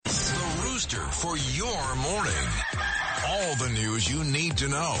booster for your morning. All the news you need to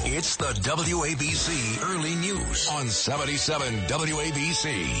know. It's the WABC Early News on 77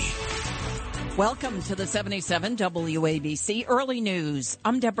 WABC. Welcome to the 77 WABC Early News.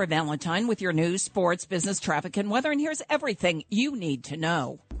 I'm Deborah Valentine with your news, sports, business, traffic, and weather, and here's everything you need to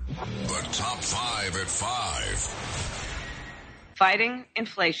know. The top 5 at 5. Fighting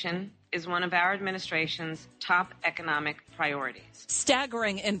inflation is one of our administration's top economic priorities.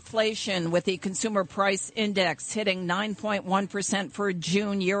 Staggering inflation with the Consumer Price Index hitting 9.1% for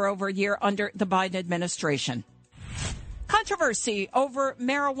June year over year under the Biden administration. Controversy over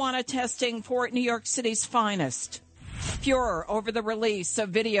marijuana testing for New York City's finest. Furor over the release of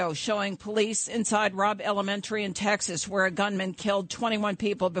video showing police inside Robb Elementary in Texas, where a gunman killed 21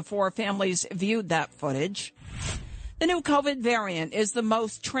 people before families viewed that footage. The new COVID variant is the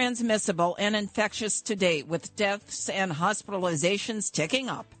most transmissible and infectious to date, with deaths and hospitalizations ticking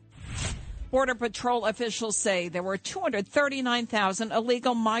up. Border Patrol officials say there were 239,000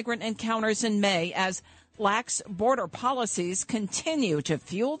 illegal migrant encounters in May as lax border policies continue to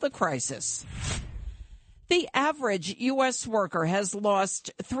fuel the crisis. The average U.S. worker has lost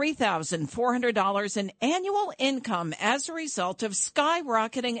 $3,400 in annual income as a result of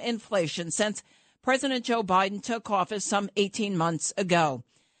skyrocketing inflation since President Joe Biden took office some 18 months ago.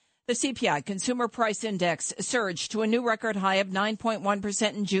 The CPI, Consumer Price Index, surged to a new record high of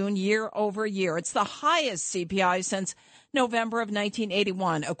 9.1% in June year over year. It's the highest CPI since November of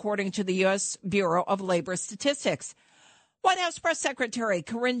 1981, according to the U.S. Bureau of Labor Statistics. White House Press Secretary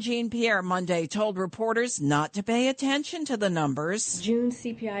Karine Jean-Pierre Monday told reporters not to pay attention to the numbers. June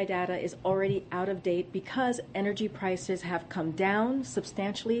CPI data is already out of date because energy prices have come down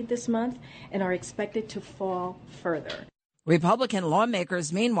substantially this month and are expected to fall further. Republican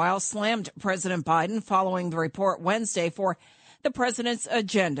lawmakers, meanwhile, slammed President Biden following the report Wednesday for the president's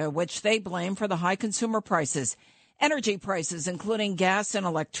agenda, which they blame for the high consumer prices. Energy prices, including gas and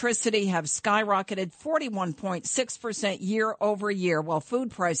electricity, have skyrocketed 41.6% year over year, while food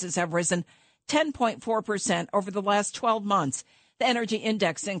prices have risen 10.4% over the last 12 months. The energy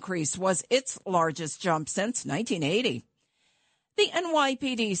index increase was its largest jump since 1980. The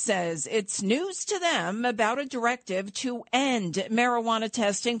NYPD says it's news to them about a directive to end marijuana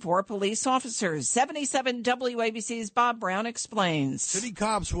testing for police officers. 77 WABC's Bob Brown explains. City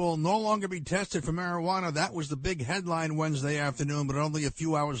cops will no longer be tested for marijuana. That was the big headline Wednesday afternoon, but only a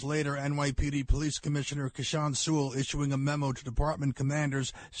few hours later, NYPD Police Commissioner Keechant Sewell issuing a memo to department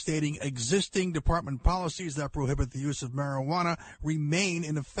commanders stating existing department policies that prohibit the use of marijuana remain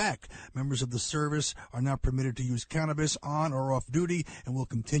in effect. Members of the service are not permitted to use cannabis on or off duty and will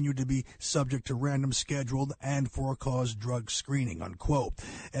continue to be subject to random scheduled and for-cause drug screening, unquote.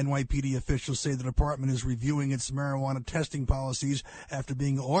 NYPD officials say the department is reviewing its marijuana testing policies after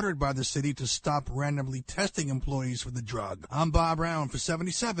being ordered by the city to stop randomly testing employees for the drug. I'm Bob Brown for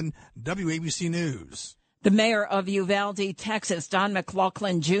 77 WABC News. The mayor of Uvalde, Texas, Don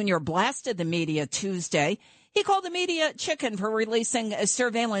McLaughlin Jr., blasted the media Tuesday. He called the media chicken for releasing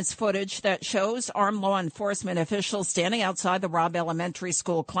surveillance footage that shows armed law enforcement officials standing outside the Robb Elementary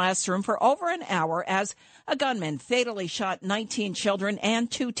School classroom for over an hour as a gunman fatally shot 19 children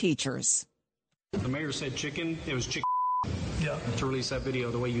and 2 teachers. The mayor said chicken. It was chicken. Yeah. To release that video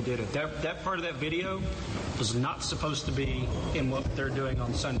the way you did it. That part of that video was not supposed to be in what they're doing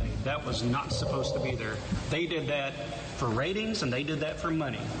on Sunday. That was not supposed to be there. They did that for ratings and they did that for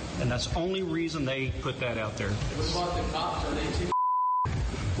money. And that's the only reason they put that out there. What about the cops? Are they too?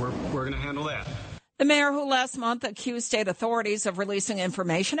 We're going to handle that. The mayor, who last month accused state authorities of releasing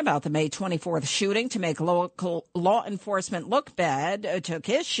information about the May 24th shooting to make local law enforcement look bad, took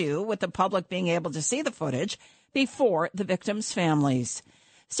issue with the public being able to see the footage before the victims' families.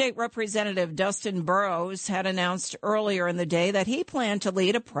 State Representative Dustin Burrows had announced earlier in the day that he planned to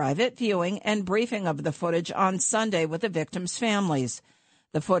lead a private viewing and briefing of the footage on Sunday with the victims' families.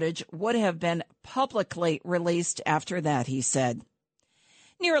 The footage would have been publicly released after that, he said.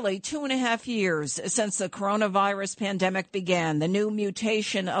 Nearly 2.5 years since the coronavirus pandemic began, the new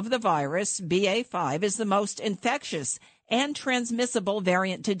mutation of the virus, BA.5, is the most infectious and transmissible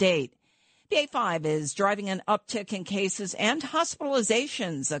variant to date. BA.5 is driving an uptick in cases and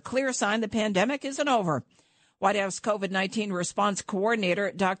hospitalizations, a clear sign the pandemic isn't over. White House COVID-19 response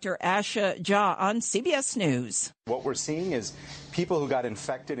coordinator Dr. Asha Jha on CBS News. What we're seeing is people who got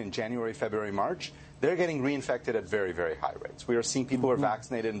infected in January, February, March, they're getting reinfected at very, very high rates. We are seeing people who are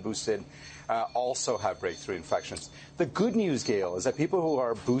vaccinated and boosted also have breakthrough infections. The good news, Gail, is that people who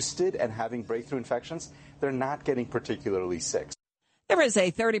are boosted and having breakthrough infections, they're not getting particularly sick. There is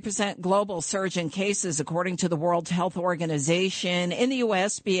a 30% global surge in cases, according to the World Health Organization. In the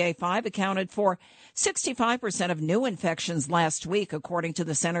U.S., BA5 accounted for 65% of new infections last week, according to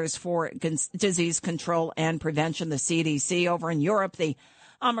the Centers for Disease Control and Prevention, the CDC. Over in Europe, the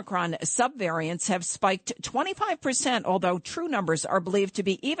Omicron subvariants have spiked 25%, although true numbers are believed to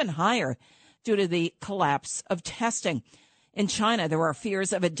be even higher due to the collapse of testing. In China, there are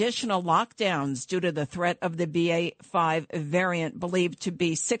fears of additional lockdowns due to the threat of the BA5 variant, believed to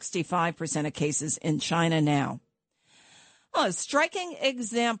be 65% of cases in China now. Well, a striking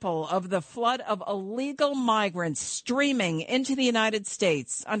example of the flood of illegal migrants streaming into the United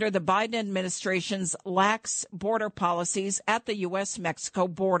States under the Biden administration's lax border policies at the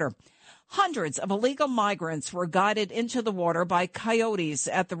U.S.-Mexico border. Hundreds of illegal migrants were guided into the water by coyotes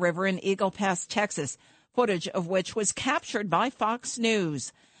at the river in Eagle Pass, Texas, footage of which was captured by Fox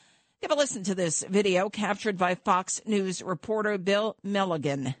News. Give a listen to this video captured by Fox News reporter Bill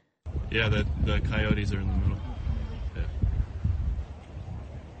Milligan. Yeah, the coyotes are in the middle. Yeah.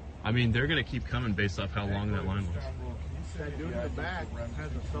 I mean, they're going to keep coming based off how long that line was. That dude in the back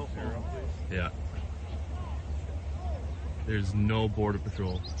has a cell phone. Yeah. There's no border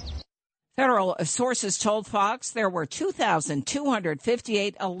patrol. Federal sources told Fox there were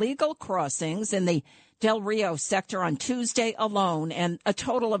 2,258 illegal crossings in the Del Rio sector on Tuesday alone, and a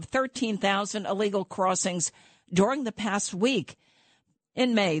total of 13,000 illegal crossings during the past week.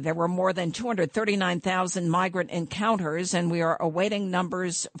 In May, there were more than 239,000 migrant encounters, and we are awaiting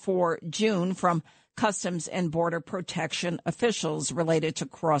numbers for June from Customs and Border Protection officials related to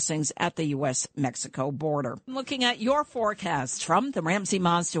crossings at the U.S.-Mexico border. Looking at your forecast from the Ramsey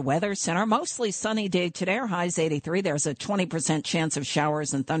Mazda Weather Center, mostly sunny day today. Our high's 83. There's a 20% chance of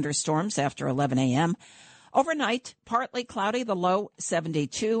showers and thunderstorms after 11 a.m. Overnight, partly cloudy, the low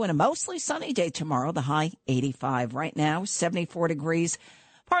 72, and a mostly sunny day tomorrow, the high 85. Right now, 74 degrees,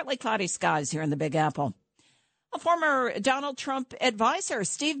 partly cloudy skies here in the Big Apple. A former Donald Trump advisor,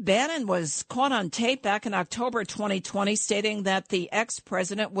 Steve Bannon, was caught on tape back in October 2020 stating that the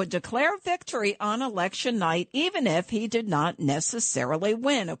ex-president would declare victory on election night even if he did not necessarily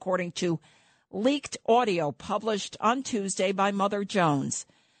win, according to leaked audio published on Tuesday by Mother Jones.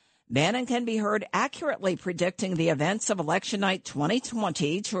 Bannon can be heard accurately predicting the events of election night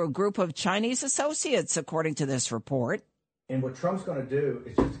 2020 to a group of Chinese associates, according to this report. And what Trump's going to do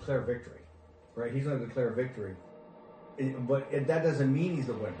is just declare victory. Right, he's going to declare victory, but that doesn't mean he's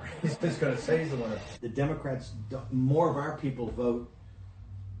the winner. He's just going to say he's the winner. The Democrats, more of our people vote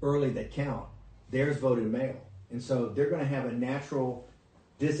early that count. Theirs voted mail, and so they're going to have a natural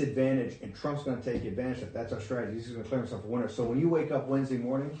disadvantage, and Trump's going to take advantage of it. That's our strategy. He's going to declare himself a winner. So when you wake up Wednesday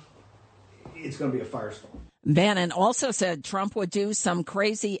morning, it's going to be a firestorm. Bannon also said Trump would do some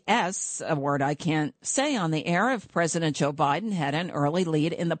crazy a word I can't say on the air, if President Joe Biden had an early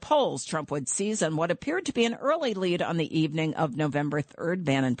lead in the polls. Trump would seize on what appeared to be an early lead on the evening of November 3rd,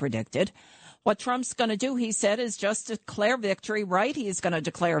 Bannon predicted. What Trump's going to do, he said, is just declare victory, right? He's going to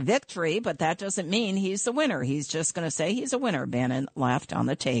declare victory, but that doesn't mean he's the winner. He's just going to say he's a winner, Bannon laughed on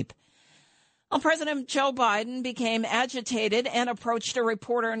the tape. Well, President Joe Biden became agitated and approached a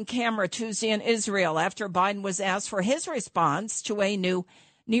reporter on camera Tuesday in Israel after Biden was asked for his response to a new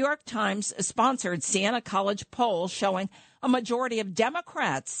New York Times-sponsored Siena College poll showing a majority of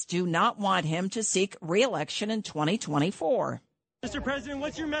Democrats do not want him to seek re-election in 2024. Mr. President,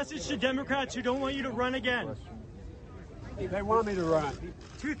 what's your message to Democrats who don't want you to run again? They want me to run.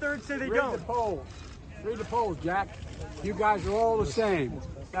 2/3 say they Read don't. the polls. Read the polls, Jack. You guys are all the same.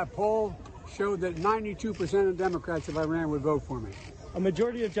 That poll showed that 92% of Democrats, if I ran, would vote for me. A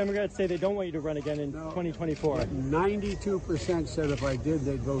majority of Democrats say they don't want you to run again in 2024. 92% said if I did,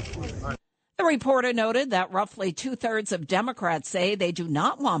 they'd vote for me. The reporter noted that roughly 2/3 of Democrats say they do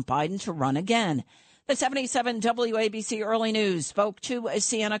not want Biden to run again. The 77 WABC Early News spoke to a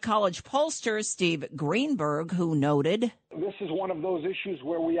Siena College pollster, Steve Greenberg, who noted, "This is one of those issues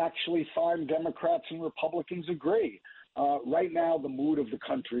where we actually find Democrats and Republicans agree. Right now, the mood of the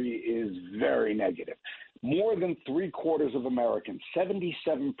country is very negative. More than 3/4 of Americans,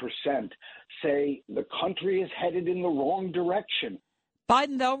 77%, say the country is headed in the wrong direction."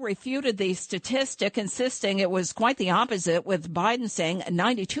 Biden, though, refuted the statistic, insisting it was quite the opposite, with Biden saying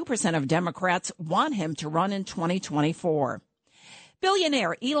 92% of Democrats want him to run in 2024.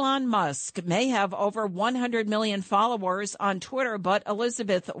 Billionaire Elon Musk may have over 100 million followers on Twitter, but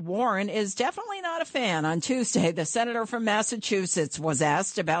Elizabeth Warren is definitely not a fan. On Tuesday, the senator from Massachusetts was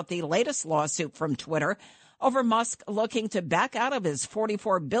asked about the latest lawsuit from Twitter over Musk looking to back out of his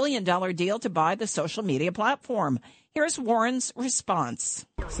 $44 billion deal to buy the social media platform. Here's Warren's response.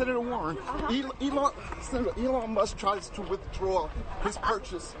 Senator Warren, Senator Elon Musk tries to withdraw his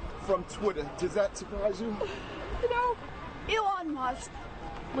purchase from Twitter. Does that surprise you? You know, Elon Musk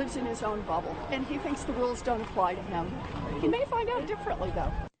lives in his own bubble, and he thinks the rules don't apply to him. He may find out differently,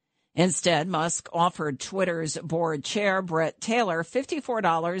 though. Instead, Musk offered Twitter's board chair, Bret Taylor,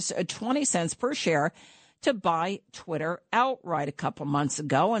 $54.20 per share to buy Twitter outright a couple months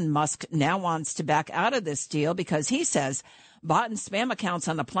ago, and Musk now wants to back out of this deal because he says bot and spam accounts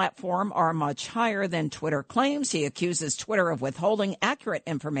on the platform are much higher than Twitter claims. He accuses Twitter of withholding accurate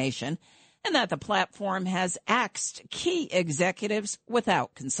information and that the platform has axed key executives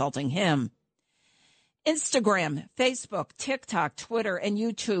without consulting him. Instagram, Facebook, TikTok, Twitter, and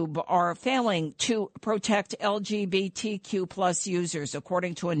YouTube are failing to protect LGBTQ plus users,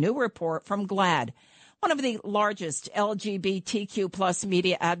 according to a new report from GLAAD, one of the largest LGBTQ plus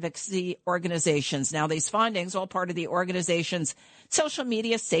media advocacy organizations. Now, these findings, all part of the organization's Social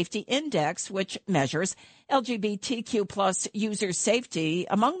Media Safety Index, which measures LGBTQ plus user safety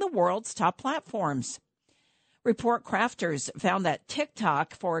among the world's top platforms. Report crafters found that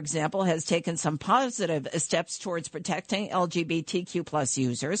TikTok, for example, has taken some positive steps towards protecting LGBTQ plus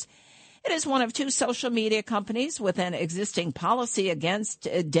users. It is one of two social media companies with an existing policy against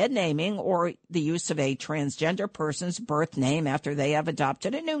dead naming or the use of a transgender person's birth name after they have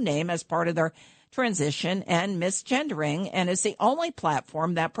adopted a new name as part of their transition and misgendering, and is the only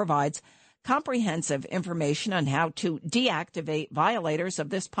platform that provides comprehensive information on how to deactivate violators of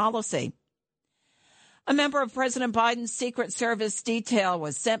this policy. A member of President Biden's Secret Service detail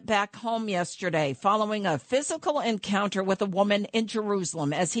was sent back home yesterday following a physical encounter with a woman in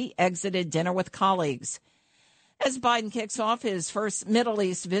Jerusalem as he exited dinner with colleagues. As Biden kicks off his first Middle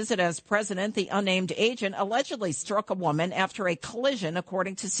East visit as president, the unnamed agent allegedly struck a woman after a collision,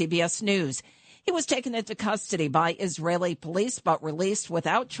 according to CBS News. He was taken into custody by Israeli police but released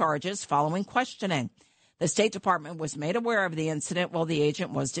without charges following questioning. The State Department was made aware of the incident while the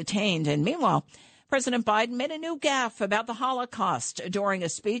agent was detained. And meanwhile, President Biden made a new gaffe about the Holocaust during a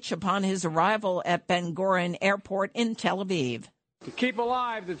speech upon his arrival at Ben Gurion Airport in Tel Aviv. To keep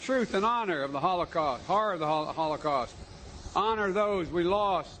alive the truth and honor of the Holocaust, horror of the Holocaust, honor those we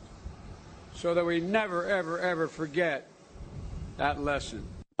lost so that we never, ever, ever forget that lesson.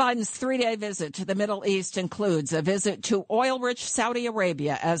 Biden's three-day visit to the Middle East includes a visit to oil-rich Saudi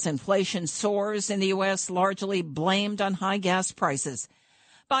Arabia as inflation soars in the U.S., largely blamed on high gas prices.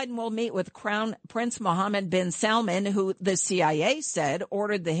 Biden will meet with Crown Prince Mohammed bin Salman, who the CIA said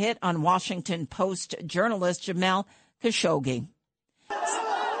ordered the hit on Washington Post journalist Jamal Khashoggi.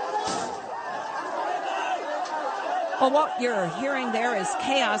 Well, what you're hearing there is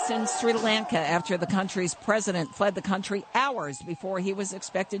chaos in Sri Lanka after the country's president fled the country hours before he was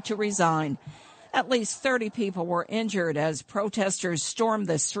expected to resign. At least 30 people were injured as protesters stormed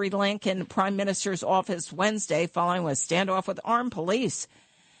the Sri Lankan prime minister's office Wednesday following a standoff with armed police.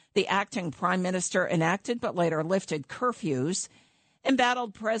 The acting prime minister enacted but later lifted curfews.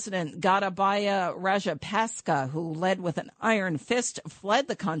 Embattled President Gotabaya Rajapaksa, who led with an iron fist, fled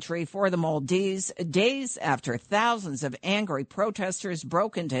the country for the Maldives days after thousands of angry protesters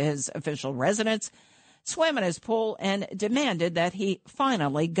broke into his official residence, swam in his pool, and demanded that he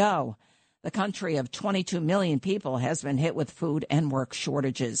finally go. The country of 22 million people has been hit with food and work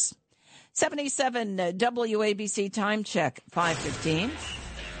shortages. 77 WABC time check, 5:15.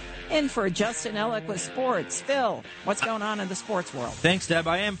 In for Justin Ellick with sports. Phil, what's going on in the sports world? Thanks, Deb.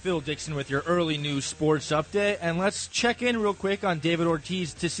 I am Phil Dixon with your early news sports update. And let's check in real quick on David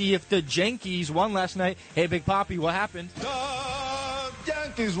Ortiz to see if the Yankees won last night. Hey, Big Papi, what happened?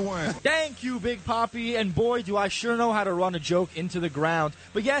 Yankees win. Thank you, Big Papi. And boy, do I sure know how to run a joke into the ground.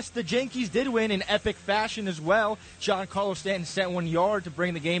 But yes, the Yankees did win in epic fashion as well. Giancarlo Stanton sent 1 yard to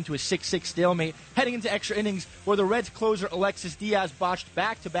bring the game to a 6-6 stalemate, heading into extra innings where the Reds closer Alexis Diaz botched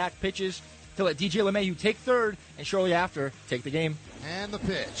back-to-back pitches to let DJ LeMahieu take third and shortly after take the game. And the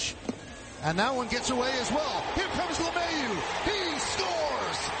pitch. And that one gets away as well. Here comes LeMahieu. He scores!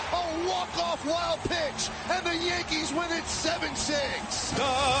 A walk-off wild pitch, and the Yankees win it 7-6.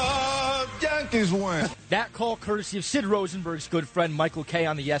 The Yankees win. That call courtesy of Sid Rosenberg's good friend Michael Kay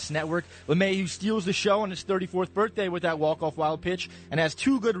on the Yes Network. LeMahieu steals the show on his 34th birthday with that walk-off wild pitch and has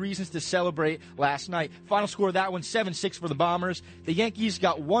two good reasons to celebrate last night. Final score of that one, 7-6 for the Bombers. The Yankees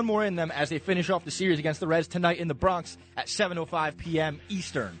got one more in them as they finish off the series against the Reds tonight in the Bronx at 7:05 p.m.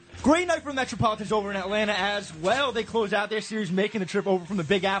 Eastern. Great night for the Metropolitans over in Atlanta as well. They closed out their series making the trip over from the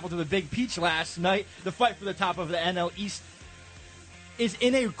Big Apple to the Big Peach last night. The fight for the top of the NL East is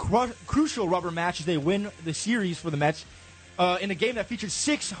in a crucial rubber match as they win the series for the Mets in a game that featured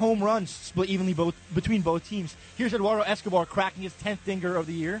 6 home runs split evenly between both teams. Here's Eduardo Escobar cracking his 10th dinger of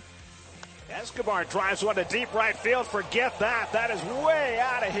the year. Escobar drives one to deep right field. Forget that. That is way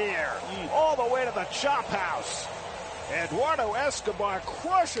out of here. All the way to the chop house. Eduardo Escobar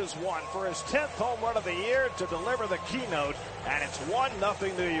crushes one for his 10th home run of the year to deliver the keynote, and it's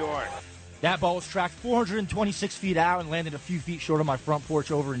 1-0 New York. That ball was tracked 426 feet out and landed a few feet short of my front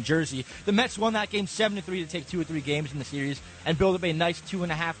porch over in Jersey. The Mets won that game 7-3 to take 2 or 3 games in the series and build up a nice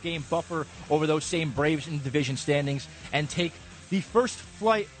 2.5 game buffer over those same Braves in the division standings and take the first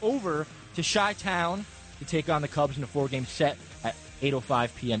flight over to Chi-Town to take on the Cubs in a 4-game set at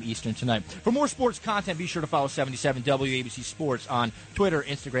 8:05 p.m. Eastern tonight. For more sports content, be sure to follow 77 WABC Sports on Twitter,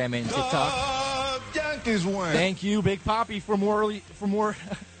 Instagram, and TikTok. Yankees win. Thank you, Big Poppy, for more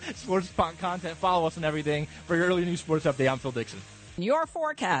sports content. Follow us on everything. For your early news sports update, I'm Phil Dixon. Your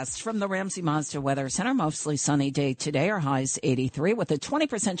forecast from the Ramsey Mazda Weather Center. Mostly sunny day today. Our highs 83 with a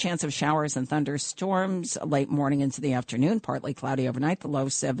 20% chance of showers and thunderstorms late morning into the afternoon. Partly cloudy overnight, the low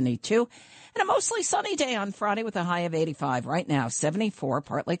 72. And a mostly sunny day on Friday with a high of 85. Right now, 74,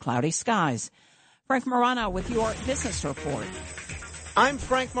 partly cloudy skies. Frank Morano with your business report. I'm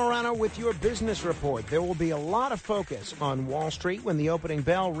Frank Morano with your business report. There will be a lot of focus on Wall Street when the opening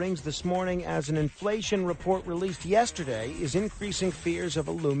bell rings this morning as an inflation report released yesterday is increasing fears of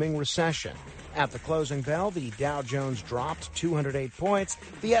a looming recession. At the closing bell, the Dow Jones dropped 208 points.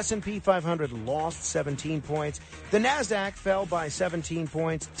 The S&P 500 lost 17 points. The Nasdaq fell by 17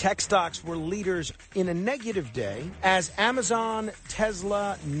 points. Tech stocks were leaders in a negative day as Amazon,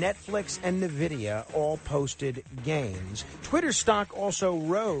 Tesla, Netflix, and Nvidia all posted gains. Twitter stock also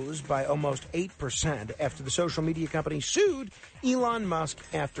rose by almost 8% after the social media company sued Elon Musk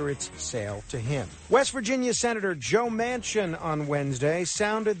after its sale to him. West Virginia Senator Joe Manchin on Wednesday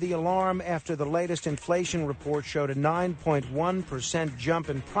sounded the alarm after the latest inflation report showed a 9.1% jump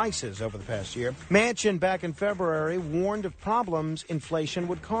in prices over the past year. Manchin, back in February, warned of problems inflation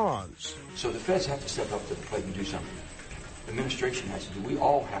would cause. So the feds have to step up to the plate and do something. The administration has to do. We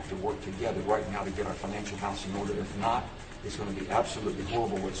all have to work together right now to get our financial house in order. If not, it's going to be absolutely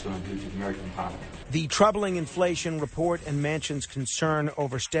horrible what it's going to do to the American economy. The troubling inflation report and Manchin's concern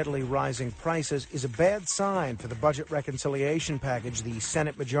over steadily rising prices is a bad sign for the budget reconciliation package the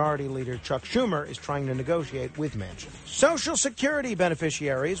Senate Majority Leader Chuck Schumer is trying to negotiate with Manchin. Social Security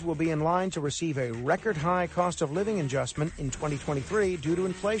beneficiaries will be in line to receive a record-high cost of living adjustment in 2023 due to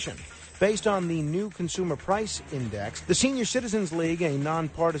inflation. Based on the new Consumer Price Index, the Senior Citizens League, a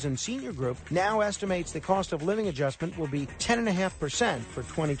nonpartisan senior group, now estimates the cost of living adjustment will be 10.5% for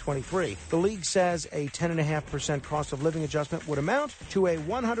 2023. The league says a 10.5% cost of living adjustment would amount to a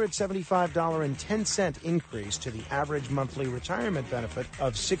 $175.10 increase to the average monthly retirement benefit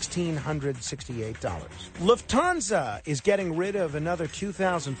of $1,668. Lufthansa is getting rid of another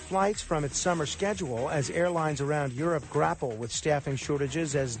 2,000 flights from its summer schedule as airlines around Europe grapple with staffing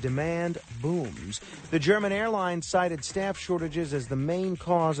shortages as demand booms. The German airline cited staff shortages as the main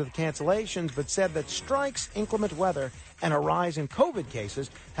cause of the cancellations, but said that strikes, inclement weather, and a rise in COVID cases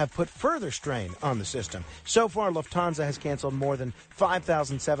have put further strain on the system. So far, Lufthansa has canceled more than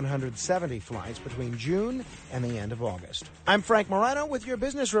 5,770 flights between June and the end of August. I'm Frank Morano with your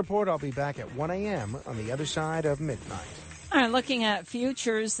business report. I'll be back at 1 a.m. on the other side of midnight. All right, looking at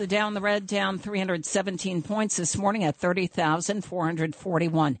futures, the Dow and the Red down 317 points this morning at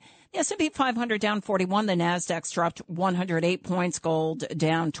 30,441. The S&P 500 down 41. The Nasdaq's dropped 108 points. Gold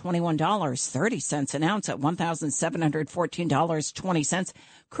down $21.30 an ounce at $1,714.20.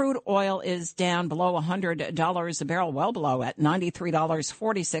 Crude oil is down below $100 a barrel, well below at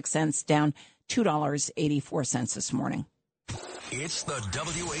 $93.46, down $2.84 this morning. It's the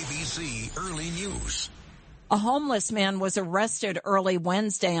WABC Early News. A homeless man was arrested early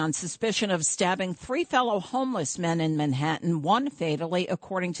Wednesday on suspicion of stabbing 3 fellow homeless men in Manhattan, one fatally,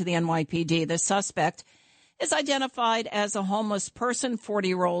 according to the NYPD. The suspect is identified as a homeless person,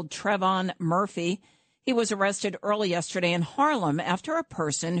 40-year-old Trevon Murphy. He was arrested early yesterday in Harlem after a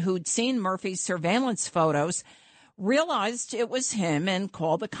person who'd seen Murphy's surveillance photos realized it was him and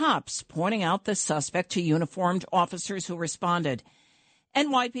called the cops, pointing out the suspect to uniformed officers who responded.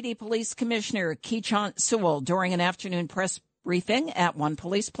 NYPD Police Commissioner Keechant Sewell during an afternoon press briefing at One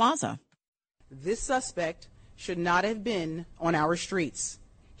Police Plaza. This suspect should not have been on our streets.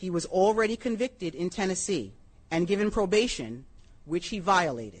 He was already convicted in Tennessee and given probation, which he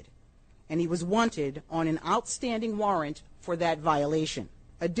violated, and he was wanted on an outstanding warrant for that violation.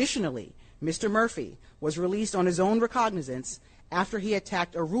 Additionally, Mr. Murphy was released on his own recognizance after he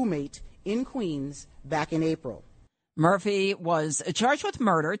attacked a roommate in Queens back in April. Murphy was charged with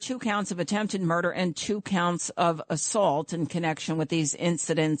murder, 2 counts of attempted murder, and 2 counts of assault in connection with these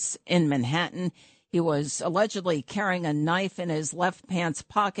incidents in Manhattan. He was allegedly carrying a knife in his left pants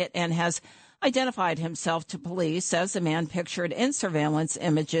pocket and has identified himself to police as the man pictured in surveillance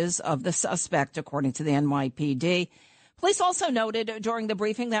images of the suspect, according to the NYPD. Police also noted during the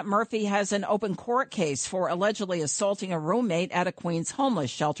briefing that Murphy has an open court case for allegedly assaulting a roommate at a Queens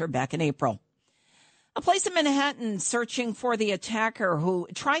homeless shelter back in April. A place in Manhattan searching for the attacker who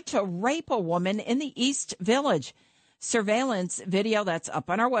tried to rape a woman in the East Village. Surveillance video that's up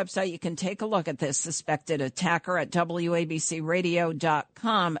on our website. You can take a look at this suspected attacker at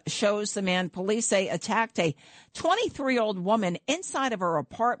WABCRadio.com. Shows the man police say attacked a 23-year-old woman inside of her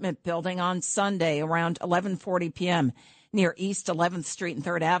apartment building on Sunday around 11:40 p.m. near East 11th Street and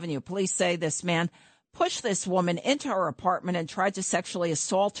 3rd Avenue. Police say this man pushed this woman into her apartment and tried to sexually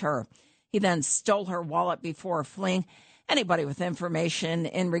assault her. He then stole her wallet before fleeing. Anybody with information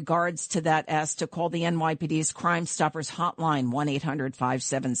in regards to that asked to call the NYPD's Crime Stoppers hotline,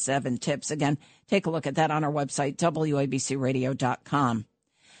 1-800-577-TIPS. Again, take a look at that on our website, WABCRadio.com.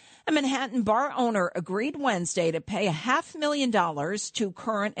 A Manhattan bar owner agreed Wednesday to pay $500,000 to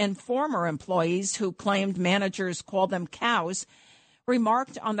current and former employees who claimed managers called them cows,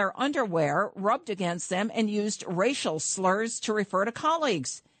 remarked on their underwear, rubbed against them, and used racial slurs to refer to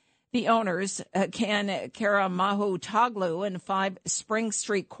colleagues. The owners, Ken Karamahu Taglu and 5 Spring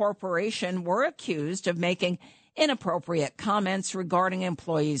Street Corporation, were accused of making inappropriate comments regarding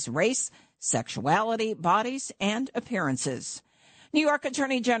employees' race, sexuality, bodies, and appearances. New York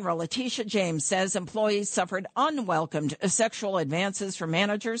Attorney General Letitia James says employees suffered unwelcomed sexual advances from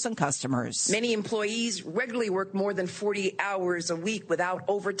managers and customers. Many employees regularly work more than 40 hours a week without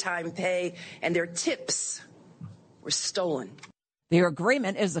overtime pay, and their tips were stolen. The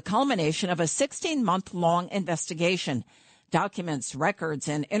agreement is the culmination of a 16-month-long investigation. Documents, records,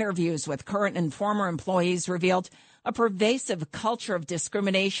 and interviews with current and former employees revealed a pervasive culture of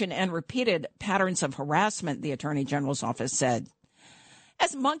discrimination and repeated patterns of harassment, the Attorney General's office said.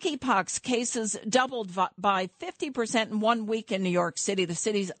 As monkeypox cases doubled by 50% in 1 week in New York City, the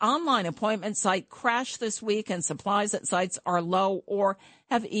city's online appointment site crashed this week, and supplies at sites are low or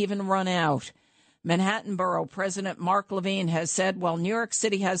have even run out. Manhattan Borough President Mark Levine has said while New York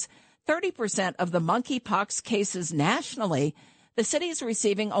City has 30% of the monkeypox cases nationally, the city is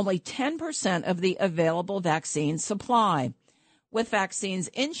receiving only 10% of the available vaccine supply. With vaccines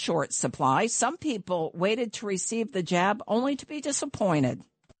in short supply, some people waited to receive the jab only to be disappointed.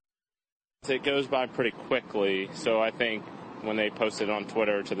 It goes by pretty quickly, so I think when they posted on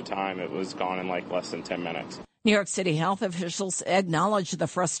Twitter to the time, it was gone in like less than 10 minutes. New York City health officials acknowledged the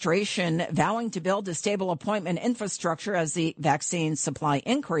frustration, vowing to build a stable appointment infrastructure as the vaccine supply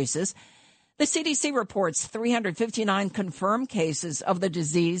increases. The CDC reports 359 confirmed cases of the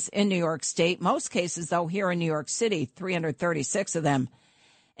disease in New York State. Most cases, though, here in New York City, 336 of them.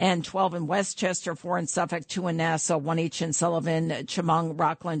 And 12 in Westchester, 4 in Suffolk, 2 in Nassau, 1 each in Sullivan, Chemung,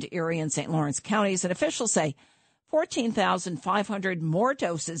 Rockland, Erie, and St. Lawrence counties. And officials say 14,500 more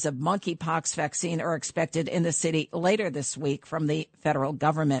doses of monkeypox vaccine are expected in the city later this week from the federal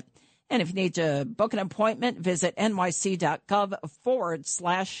government. And if you need to book an appointment, visit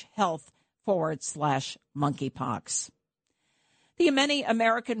nyc.gov/health/monkeypox. The Yemeni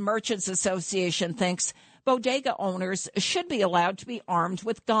American Merchants Association thinks bodega owners should be allowed to be armed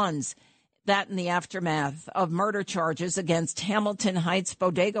with guns. That in the aftermath of murder charges against Hamilton Heights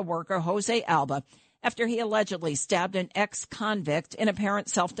bodega worker Jose Alba, after he allegedly stabbed an ex-convict in apparent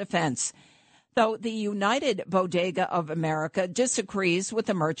self-defense. Though the United Bodega of America disagrees with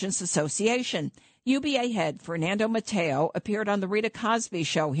the Merchants Association. UBA head Fernando Mateo appeared on the Rita Cosby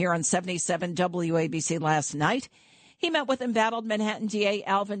Show here on 77 WABC last night. He met with embattled Manhattan DA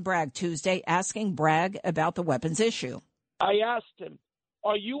Alvin Bragg Tuesday, asking Bragg about the weapons issue. I asked him,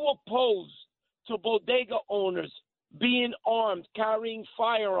 are you opposed to bodega owners being armed, carrying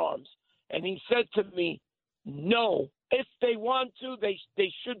firearms? And he said to me, no, if they want to, they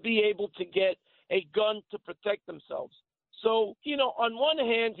should be able to get a gun to protect themselves. So, on one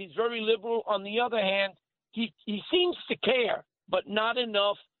hand, he's very liberal. On the other hand, he seems to care, but not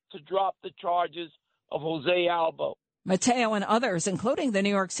enough to drop the charges of Jose Alba. Mateo and others, including the New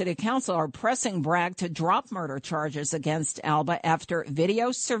York City Council, are pressing Bragg to drop murder charges against Alba after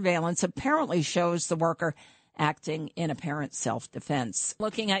video surveillance apparently shows the worker acting in apparent self-defense.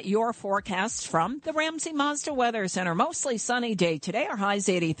 Looking at your forecast from the Ramsey Mazda Weather Center. Mostly sunny day today. Our high's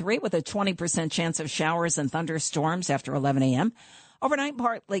 83 with a 20% chance of showers and thunderstorms after 11 a.m. Overnight,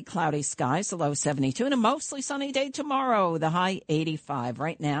 partly cloudy skies, the low 72, and a mostly sunny day tomorrow, the high 85.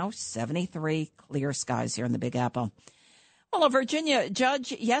 Right now, 73, clear skies here in the Big Apple. Well, a Virginia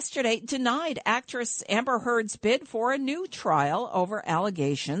judge yesterday denied actress Amber Heard's bid for a new trial over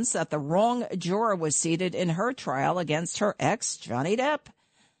allegations that the wrong juror was seated in her trial against her ex, Johnny Depp.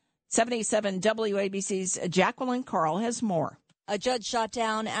 77 WABC's Jacqueline Carl has more. A judge shot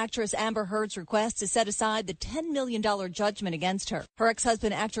down actress Amber Heard's request to set aside the $10 million judgment against her. Her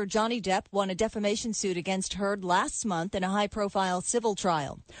ex-husband, actor Johnny Depp, won a defamation suit against Heard last month in a high-profile civil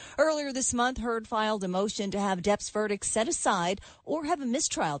trial. Earlier this month, Heard filed a motion to have Depp's verdict set aside or have a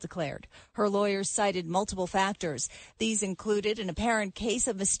mistrial declared. Her lawyers cited multiple factors. These included an apparent case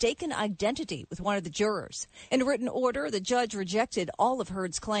of mistaken identity with one of the jurors. In a written order, the judge rejected all of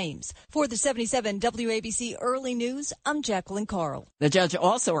Heard's claims. For the 77 WABC Early News, I'm Jacqueline Carl. The judge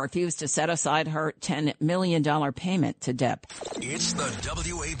also refused to set aside her $10 million payment to Depp. It's the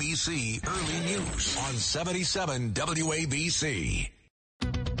WABC Early News on 77 WABC.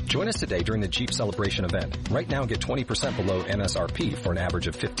 Join us today during the Jeep Celebration event. Right now, get 20% below MSRP for an average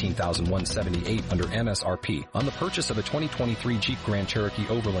of $15,178 under MSRP on the purchase of a 2023 Jeep Grand Cherokee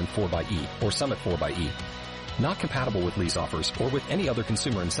Overland 4xE or Summit 4xE. Not compatible with lease offers or with any other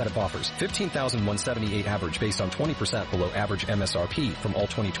consumer incentive offers. $15,178 average based on 20% below average MSRP from all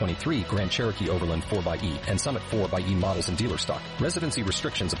 2023 Grand Cherokee Overland 4xE and Summit 4xE models in dealer stock. Residency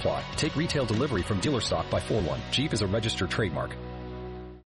restrictions apply. Take retail delivery from dealer stock by 4/1. Jeep is a registered trademark.